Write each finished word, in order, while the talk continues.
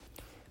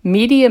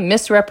Media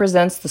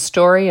misrepresents the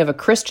story of a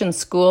Christian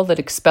school that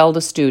expelled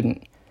a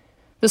student.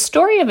 The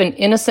story of an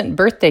innocent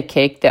birthday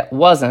cake that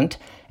wasn't,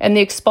 and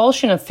the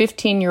expulsion of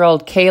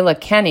 15-year-old Kayla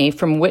Kenny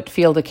from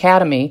Whitfield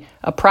Academy,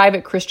 a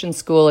private Christian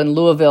school in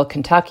Louisville,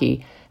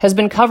 Kentucky, has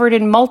been covered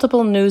in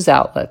multiple news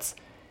outlets.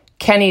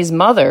 Kenny's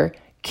mother,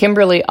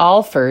 Kimberly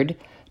Alford,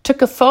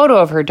 took a photo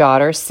of her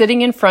daughter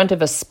sitting in front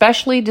of a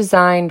specially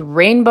designed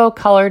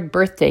rainbow-colored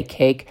birthday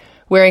cake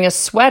wearing a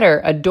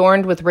sweater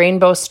adorned with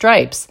rainbow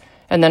stripes,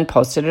 and then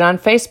posted it on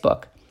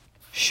Facebook.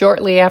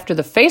 Shortly after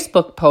the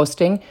Facebook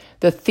posting,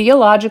 the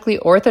theologically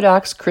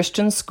orthodox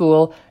Christian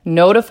school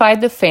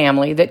notified the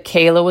family that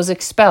Kayla was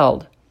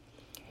expelled.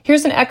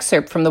 Here's an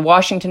excerpt from the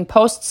Washington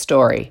Post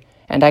story,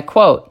 and I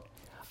quote,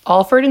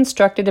 "Alford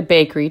instructed a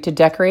bakery to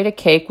decorate a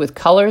cake with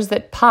colors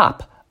that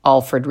pop,"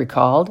 Alford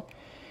recalled.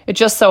 It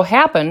just so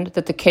happened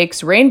that the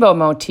cake's rainbow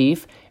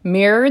motif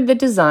mirrored the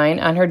design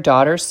on her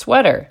daughter's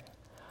sweater.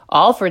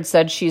 Alford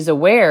said she's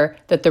aware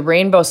that the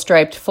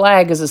rainbow-striped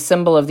flag is a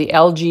symbol of the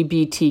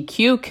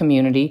LGBTQ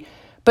community,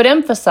 but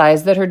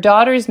emphasized that her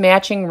daughter's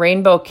matching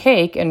rainbow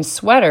cake and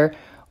sweater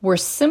were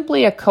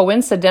simply a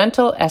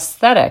coincidental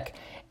aesthetic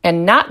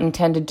and not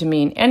intended to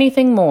mean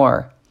anything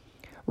more.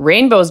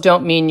 "Rainbows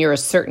don't mean you're a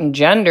certain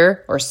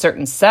gender or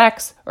certain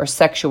sex or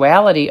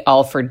sexuality,"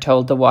 Alford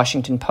told the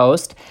Washington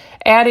Post,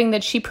 adding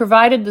that she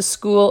provided the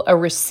school a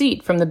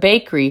receipt from the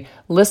bakery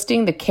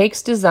listing the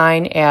cake's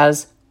design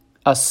as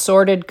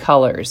assorted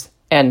colors,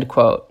 end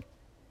quote.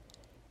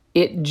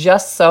 It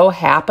just so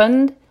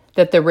happened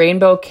that the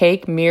rainbow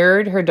cake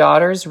mirrored her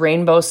daughter's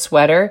rainbow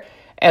sweater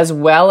as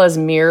well as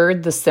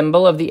mirrored the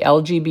symbol of the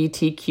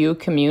LGBTQ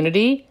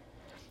community.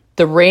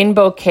 The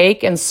rainbow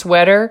cake and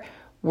sweater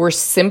were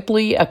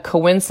simply a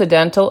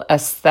coincidental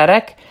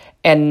aesthetic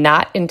and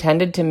not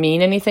intended to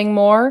mean anything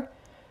more.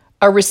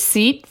 A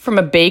receipt from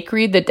a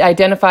bakery that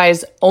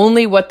identifies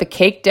only what the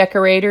cake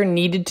decorator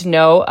needed to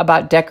know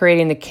about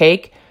decorating the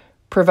cake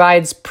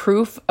provides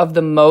proof of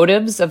the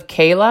motives of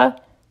Kayla.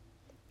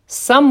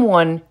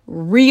 Someone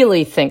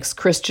really thinks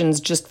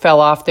Christians just fell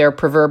off their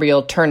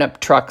proverbial turnip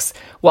trucks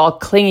while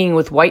clinging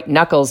with white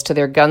knuckles to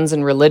their guns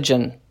and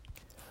religion.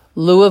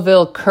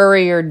 Louisville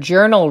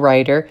Courier-Journal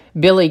writer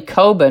Billy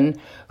Coben,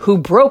 who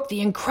broke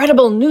the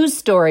incredible news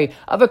story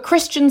of a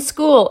Christian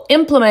school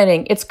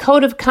implementing its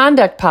code of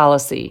conduct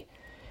policy,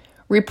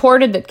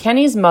 reported that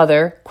Kenny's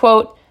mother,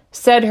 quote,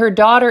 said her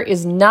daughter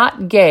is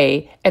not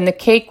gay and the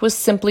cake was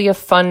simply a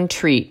fun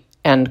treat,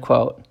 end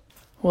quote.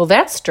 Well,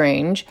 that's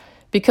strange,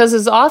 because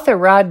as author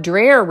Rod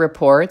Dreher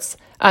reports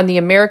on the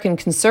American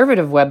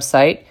Conservative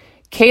website,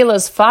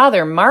 Kayla's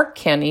father, Mark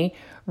Kenny,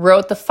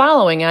 wrote the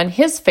following on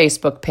his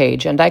Facebook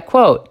page, and I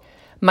quote,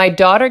 "My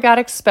daughter got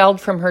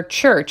expelled from her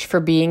church for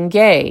being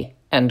gay,"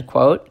 end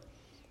quote.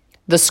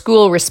 The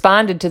school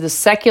responded to the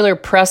secular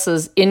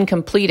press's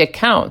incomplete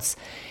accounts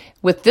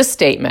with this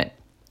statement,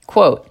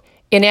 quote,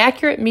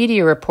 "Inaccurate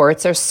media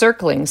reports are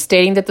circling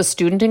stating that the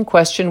student in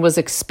question was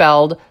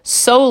expelled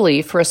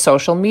solely for a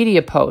social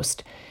media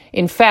post.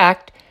 In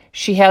fact,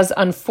 she has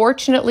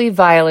unfortunately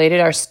violated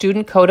our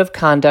student code of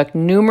conduct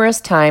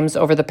numerous times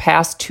over the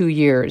past 2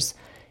 years.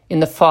 In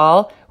the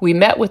fall, we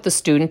met with the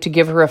student to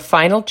give her a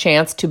final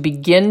chance to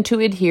begin to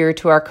adhere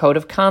to our code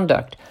of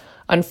conduct.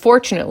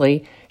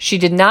 Unfortunately, she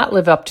did not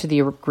live up to the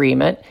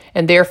agreement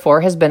and therefore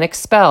has been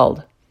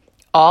expelled.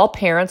 All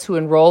parents who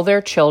enroll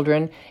their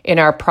children in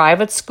our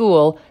private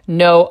school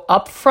know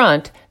up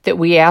front that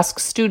we ask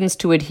students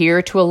to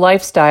adhere to a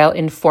lifestyle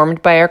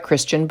informed by our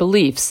Christian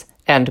beliefs,"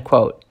 end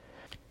quote.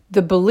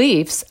 The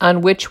beliefs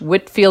on which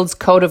Whitfield's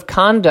code of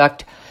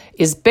conduct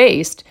is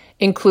based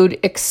include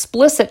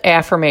explicit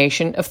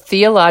affirmation of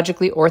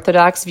theologically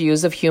orthodox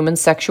views of human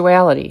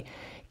sexuality.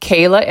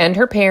 Kayla and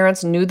her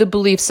parents knew the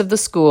beliefs of the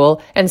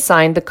school and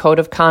signed the code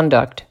of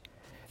conduct.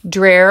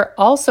 Dreher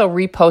also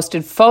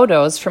reposted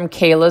photos from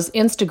Kayla's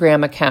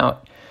Instagram account,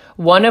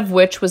 one of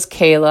which was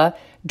Kayla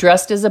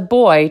dressed as a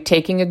boy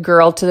taking a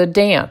girl to the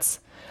dance.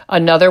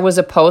 Another was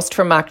a post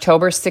from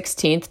October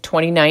 16th,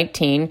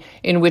 2019,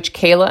 in which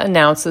Kayla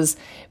announces,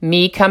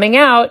 "Me coming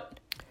out."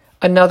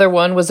 Another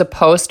one was a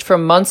post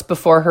from months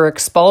before her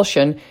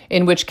expulsion,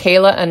 in which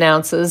Kayla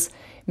announces,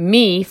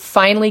 "Me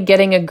finally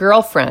getting a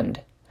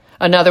girlfriend."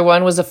 Another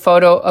one was a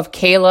photo of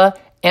Kayla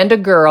and a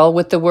girl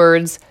with the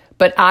words,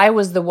 "But I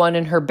was the one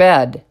in her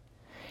bed."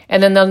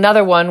 And then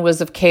another one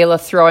was of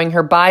Kayla throwing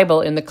her Bible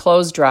in the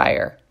clothes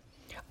dryer.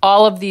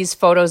 All of these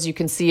photos you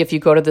can see if you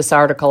go to this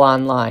article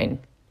online.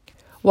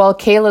 While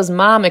Kayla's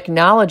mom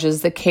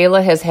acknowledges that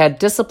Kayla has had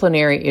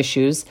disciplinary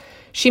issues,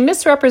 she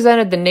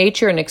misrepresented the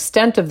nature and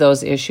extent of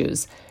those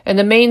issues, and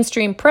the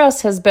mainstream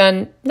press has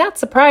been, not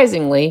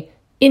surprisingly,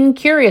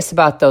 incurious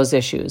about those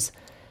issues.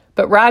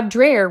 But Rod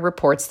Dreher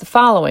reports the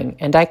following,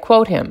 and I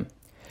quote him,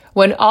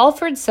 "When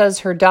Alford says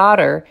her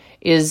daughter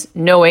is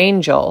no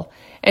angel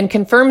and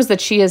confirms that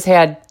she has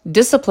had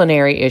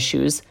disciplinary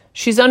issues,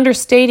 she's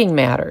understating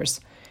matters.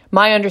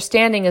 My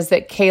understanding is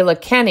that Kayla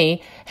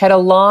Kenny had a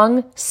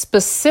long,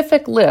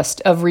 specific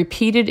list of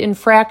repeated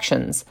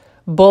infractions,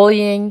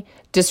 bullying,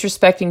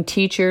 disrespecting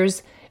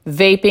teachers,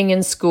 vaping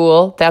in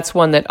school, that's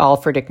one that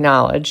Alford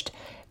acknowledged,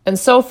 and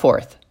so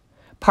forth.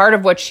 Part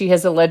of what she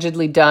has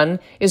allegedly done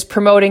is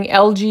promoting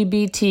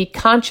LGBT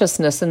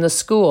consciousness in the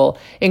school,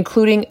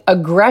 including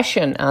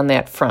aggression on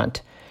that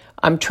front.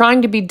 I'm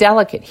trying to be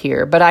delicate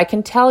here, but I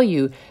can tell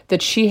you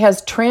that she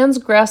has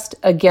transgressed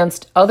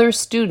against other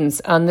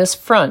students on this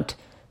front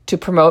to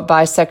promote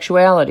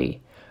bisexuality.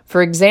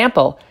 For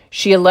example,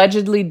 she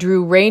allegedly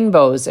drew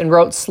rainbows and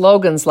wrote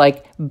slogans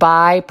like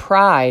 "Bi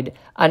Pride"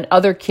 on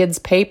other kids'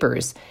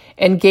 papers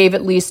and gave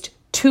at least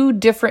 2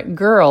 different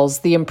girls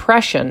the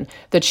impression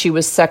that she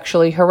was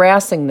sexually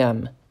harassing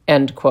them,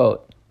 end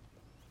quote.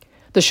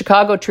 The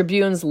Chicago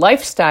Tribune's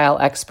lifestyle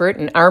expert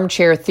and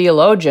armchair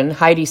theologian,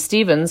 Heidi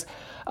Stevens,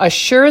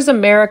 assures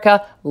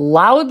America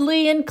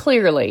loudly and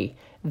clearly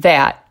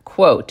that,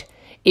 quote,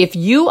 if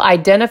you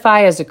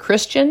identify as a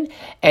Christian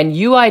and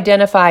you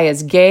identify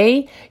as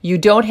gay, you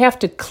don't have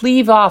to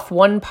cleave off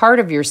one part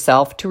of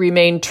yourself to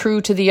remain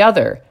true to the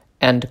other,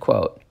 end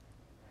quote.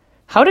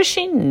 How does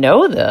she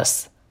know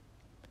this?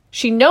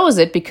 She knows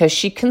it because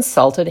she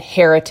consulted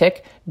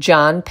heretic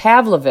John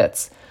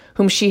Pavlovitz,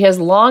 whom she has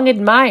long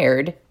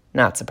admired,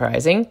 not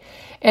surprising,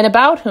 and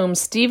about whom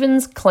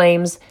Stevens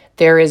claims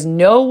there is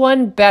no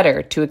one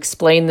better to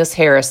explain this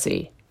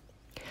heresy.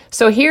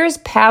 So here's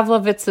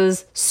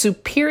Pavlovitz's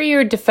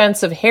superior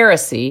defense of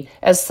heresy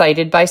as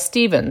cited by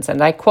Stevens,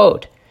 and I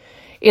quote,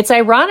 "It's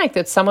ironic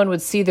that someone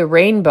would see the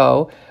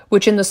rainbow,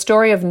 which in the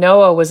story of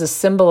Noah was a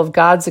symbol of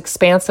God's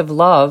expansive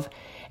love,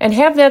 and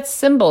have that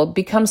symbol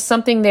become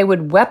something they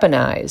would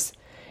weaponize.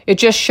 It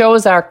just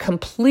shows our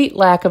complete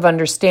lack of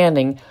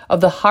understanding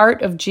of the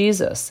heart of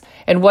Jesus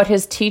and what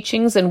his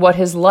teachings and what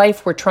his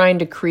life were trying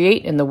to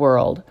create in the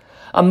world.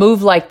 A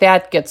move like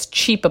that gets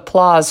cheap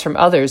applause from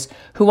others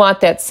who want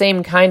that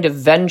same kind of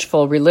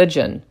vengeful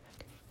religion.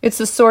 It's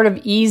the sort of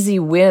easy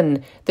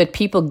win that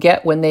people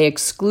get when they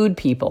exclude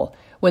people,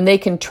 when they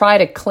can try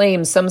to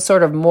claim some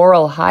sort of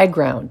moral high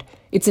ground.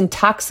 It's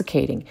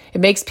intoxicating. It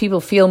makes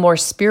people feel more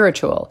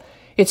spiritual.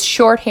 It's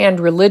shorthand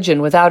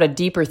religion without a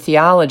deeper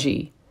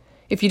theology.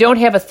 If you don't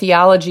have a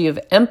theology of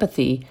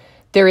empathy,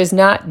 there is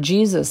not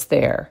Jesus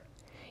there.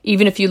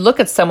 Even if you look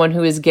at someone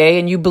who is gay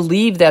and you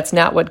believe that's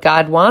not what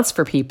God wants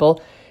for people,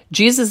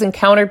 Jesus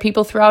encountered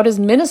people throughout his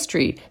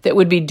ministry that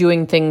would be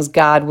doing things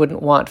God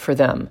wouldn't want for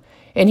them.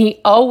 And he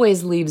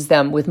always leaves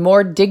them with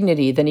more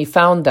dignity than he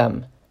found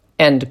them."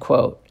 End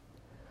quote.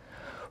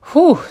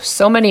 Whew,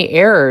 so many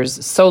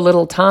errors, so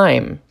little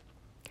time.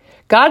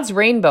 God's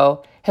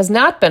rainbow has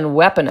not been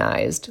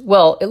weaponized,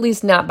 well, at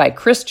least not by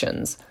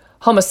Christians.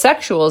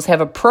 Homosexuals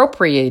have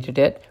appropriated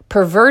it,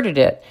 perverted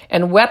it,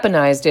 and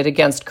weaponized it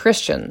against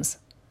Christians.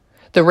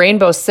 The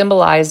rainbow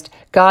symbolized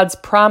God's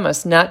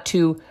promise not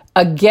to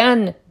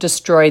again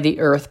destroy the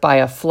earth by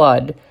a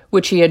flood,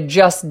 which he had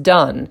just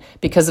done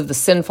because of the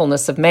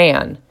sinfulness of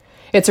man.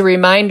 It's a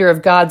reminder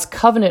of God's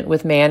covenant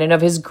with man and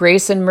of his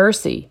grace and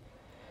mercy.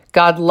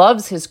 God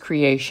loves his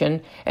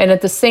creation and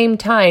at the same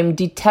time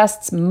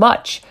detests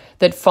much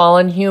that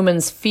fallen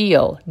humans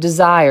feel,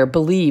 desire,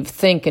 believe,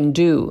 think, and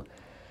do.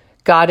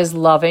 God is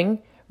loving,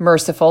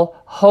 merciful,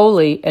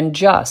 holy, and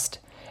just,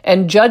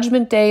 and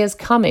Judgment Day is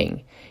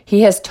coming.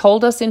 He has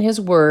told us in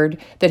his word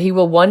that he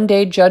will one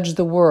day judge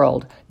the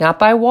world, not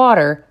by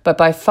water, but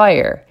by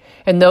fire,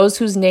 and those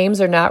whose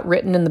names are not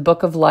written in the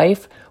book of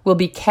life will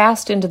be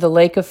cast into the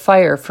lake of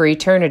fire for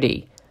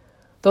eternity.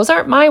 Those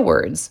aren't my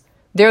words.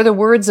 They're the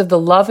words of the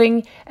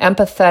loving,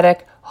 empathetic,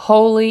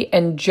 holy,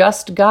 and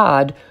just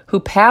God who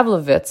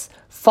Pavlovitz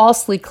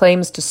falsely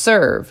claims to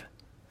serve.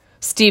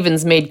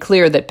 Stevens made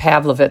clear that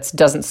Pavlovitz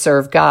doesn't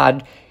serve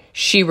God.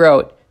 She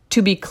wrote,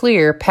 "To be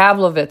clear,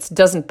 Pavlovitz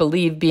doesn't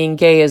believe being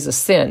gay is a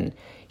sin.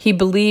 He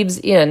believes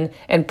in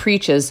and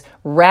preaches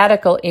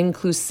radical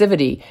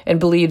inclusivity and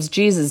believes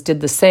Jesus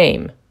did the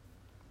same."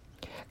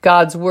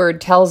 God's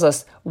word tells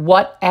us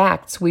what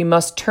acts we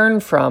must turn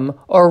from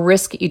or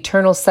risk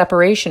eternal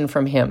separation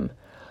from him.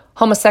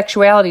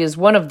 Homosexuality is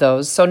one of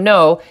those, so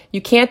no, you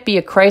can't be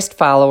a Christ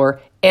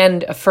follower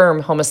and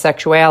affirm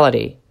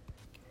homosexuality.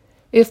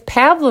 If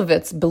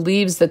Pavlovitz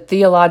believes that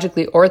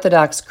theologically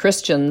orthodox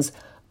Christians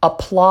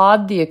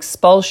applaud the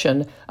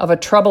expulsion of a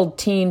troubled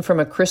teen from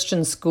a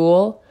Christian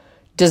school,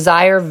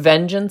 desire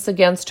vengeance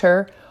against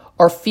her,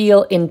 or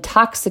feel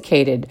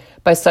intoxicated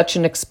by such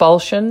an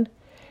expulsion,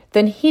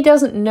 then he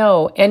doesn't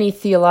know any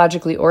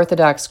theologically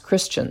orthodox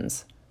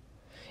Christians.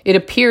 It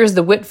appears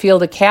the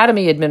Whitefield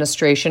Academy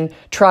administration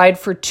tried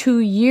for 2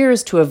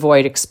 years to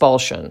avoid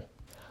expulsion.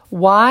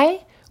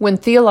 Why? When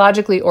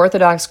theologically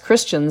orthodox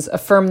Christians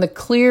affirm the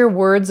clear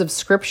words of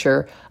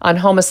Scripture on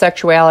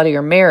homosexuality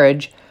or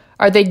marriage,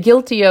 are they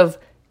guilty of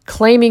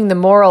claiming the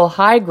moral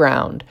high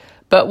ground?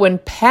 But when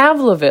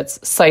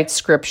Pavlovitz cites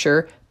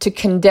Scripture to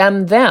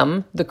condemn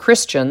them, the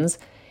Christians,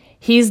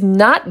 he's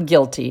not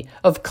guilty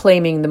of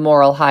claiming the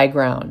moral high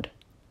ground.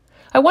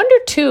 I wonder,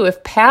 too,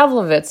 if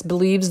Pavlovitz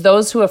believes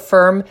those who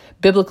affirm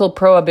biblical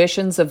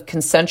prohibitions of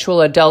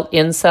consensual adult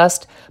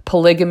incest,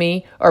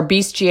 polygamy, or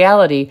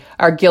bestiality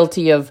are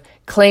guilty of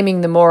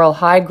claiming the moral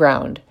high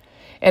ground.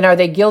 And are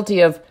they guilty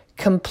of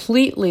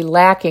completely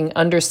lacking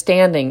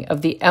understanding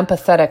of the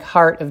empathetic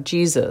heart of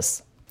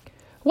Jesus.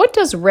 What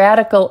does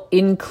radical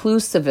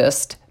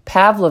inclusivist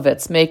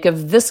Pavlovitz make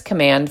of this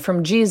command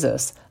from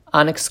Jesus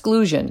on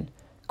exclusion?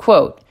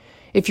 Quote,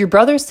 "If your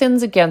brother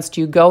sins against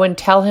you, go and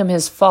tell him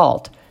his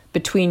fault,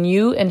 between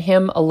you and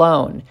him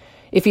alone.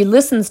 If he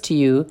listens to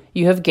you,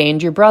 you have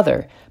gained your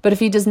brother. But if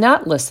he does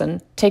not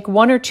listen, take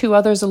one or two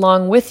others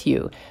along with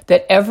you,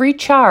 that every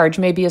charge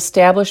may be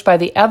established by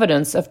the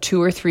evidence of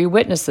 2 or 3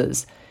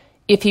 witnesses.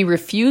 If he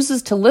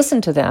refuses to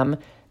listen to them,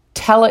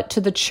 tell it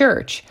to the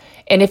church.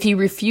 And if he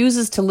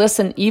refuses to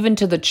listen even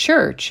to the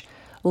church,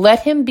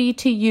 let him be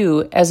to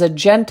you as a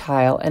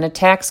Gentile and a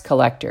tax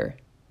collector."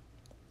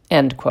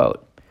 End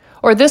quote.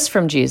 Or this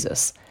from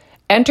Jesus,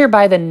 "Enter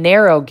by the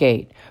narrow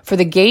gate, for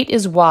the gate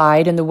is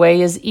wide and the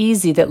way is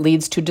easy that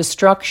leads to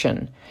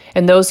destruction,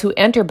 and those who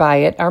enter by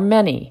it are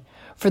many.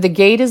 For the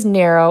gate is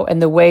narrow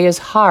and the way is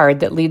hard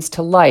that leads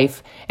to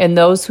life, and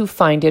those who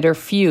find it are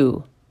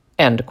few."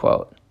 End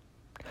quote.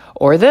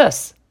 Or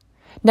this,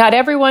 "Not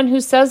everyone who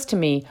says to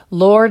me,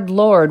 'Lord,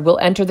 Lord,' will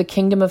enter the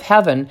kingdom of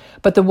heaven,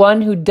 but the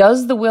one who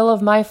does the will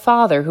of my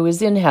Father who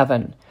is in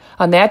heaven.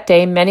 On that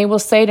day many will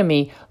say to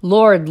me,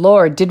 'Lord,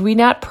 Lord, did we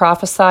not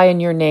prophesy in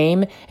your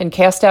name, and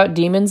cast out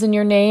demons in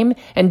your name,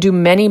 and do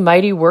many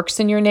mighty works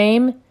in your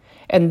name?'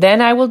 And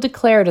then I will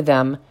declare to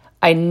them,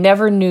 'I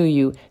never knew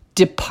you.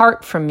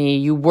 Depart from me,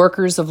 you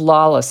workers of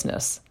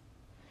lawlessness.'"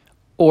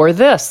 Or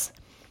this,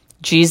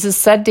 Jesus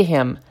said to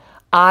him,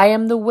 "I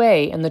am the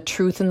way and the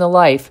truth and the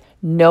life.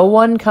 No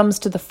one comes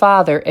to the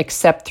Father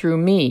except through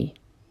me."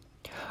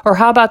 Or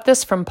how about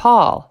this from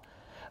Paul?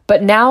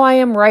 "But now I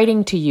am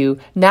writing to you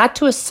not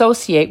to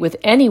associate with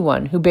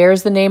anyone who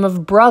bears the name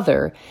of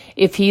brother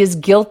if he is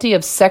guilty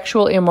of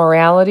sexual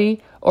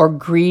immorality or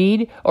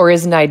greed or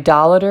is an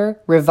idolater,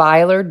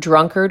 reviler,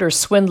 drunkard, or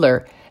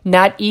swindler,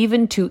 not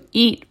even to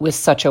eat with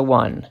such a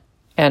one."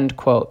 End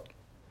quote.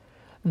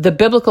 The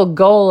biblical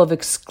goal of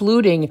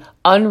excluding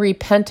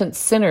unrepentant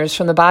sinners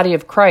from the body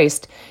of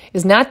Christ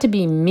is not to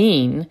be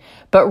mean,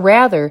 but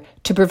rather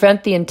to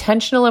prevent the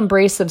intentional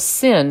embrace of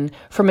sin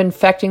from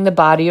infecting the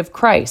body of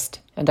Christ.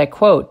 And I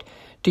quote,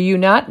 "Do you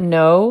not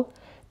know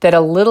that a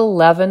little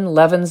leaven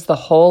leavens the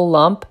whole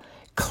lump?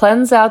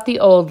 Cleanse out the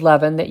old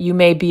leaven that you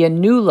may be a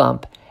new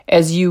lump,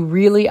 as you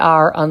really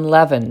are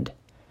unleavened."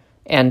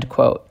 End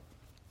quote.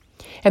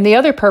 And the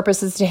other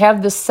purpose is to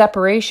have this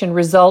separation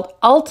result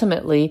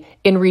ultimately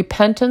in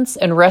repentance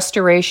and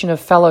restoration of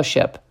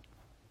fellowship.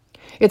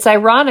 It's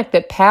ironic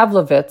that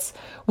Pavlovitz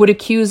would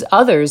accuse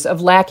others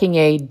of lacking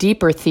a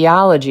deeper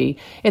theology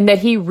in that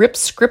he rips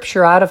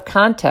Scripture out of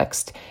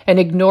context and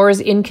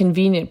ignores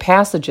inconvenient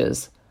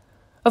passages.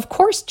 Of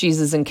course,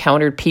 Jesus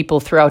encountered people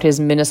throughout his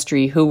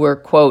ministry who were,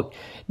 quote,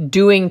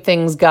 "doing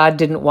things God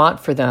didn't want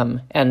for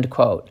them," end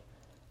quote.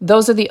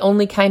 Those are the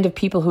only kind of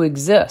people who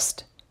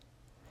exist.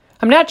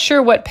 I'm not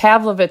sure what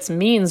Pavlovitz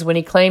means when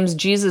he claims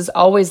Jesus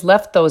always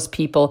left those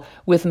people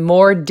with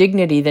more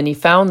dignity than he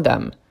found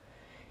them.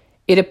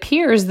 It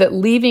appears that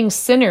leaving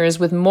sinners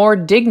with more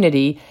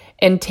dignity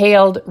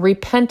entailed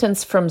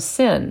repentance from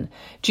sin.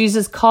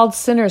 Jesus called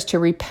sinners to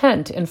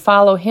repent and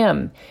follow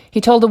him. He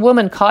told a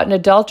woman caught in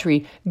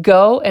adultery,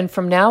 "Go and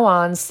from now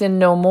on sin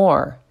no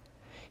more."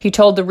 He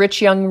told the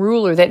rich young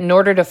ruler that in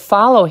order to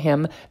follow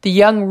him, the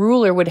young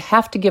ruler would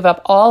have to give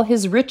up all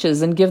his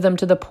riches and give them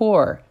to the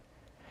poor.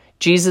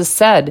 Jesus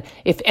said,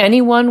 "If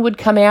anyone would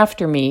come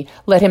after me,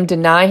 let him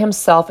deny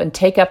himself and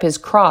take up his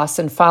cross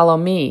and follow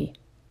me."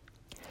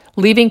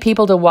 Leaving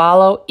people to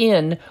wallow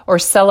in or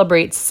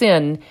celebrate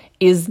sin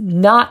is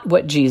not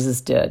what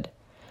Jesus did.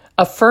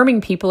 Affirming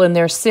people in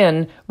their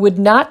sin would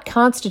not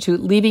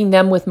constitute leaving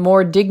them with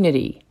more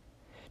dignity.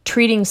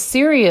 Treating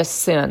serious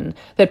sin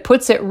that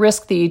puts at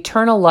risk the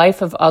eternal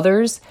life of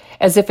others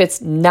as if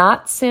it's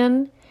not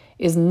sin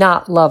is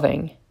not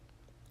loving.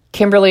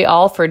 Kimberly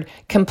Alford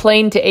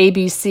complained to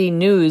ABC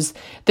News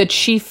that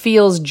she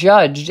feels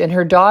judged and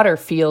her daughter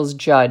feels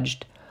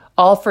judged.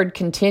 Alford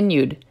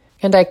continued,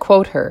 and I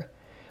quote her,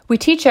 "We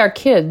teach our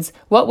kids,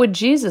 what would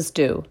Jesus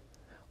do?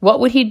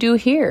 What would he do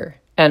here?"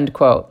 End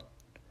quote.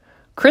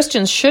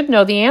 Christians should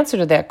know the answer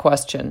to that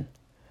question.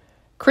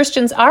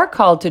 Christians are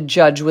called to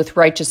judge with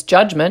righteous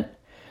judgment.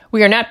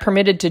 We are not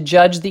permitted to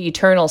judge the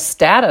eternal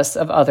status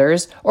of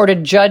others or to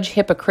judge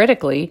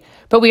hypocritically,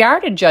 but we are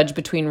to judge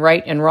between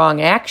right and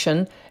wrong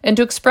action and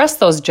to express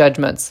those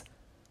judgments.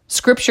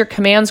 Scripture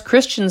commands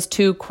Christians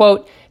to,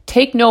 quote,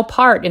 "take no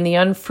part in the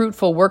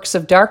unfruitful works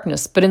of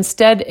darkness, but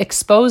instead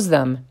expose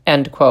them,"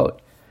 end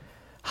quote.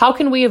 How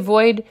can we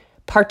avoid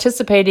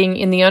participating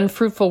in the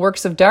unfruitful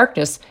works of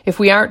darkness if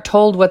we aren't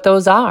told what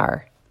those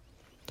are?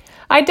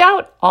 I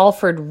doubt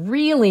Alford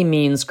really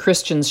means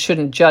Christians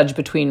shouldn't judge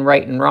between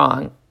right and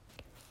wrong.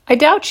 I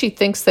doubt she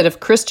thinks that if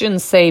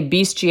Christians say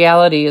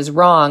bestiality is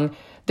wrong,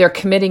 they're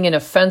committing an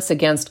offense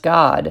against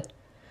God.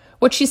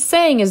 What she's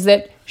saying is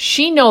that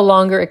she no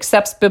longer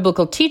accepts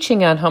biblical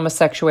teaching on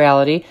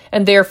homosexuality,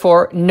 and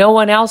therefore no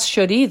one else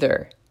should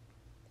either.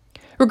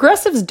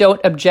 Regressives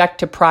don't object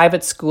to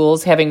private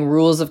schools having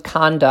rules of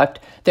conduct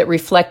that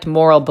reflect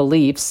moral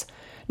beliefs,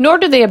 Nor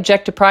do they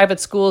object to private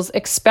schools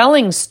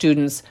expelling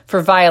students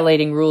for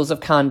violating rules of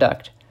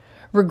conduct.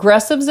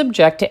 Regressives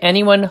object to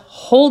anyone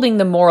holding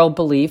the moral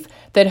belief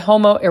that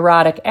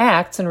homoerotic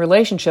acts and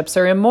relationships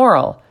are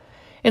immoral.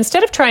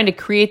 Instead of trying to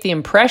create the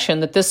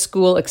impression that this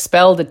school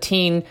expelled a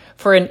teen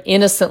for an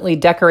innocently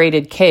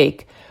decorated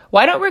cake,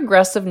 why don't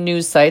regressive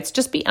news sites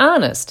just be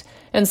honest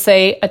and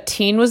say a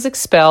teen was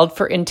expelled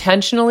for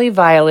intentionally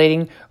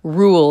violating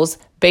rules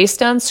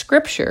based on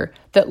scripture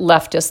that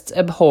leftists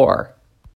abhor?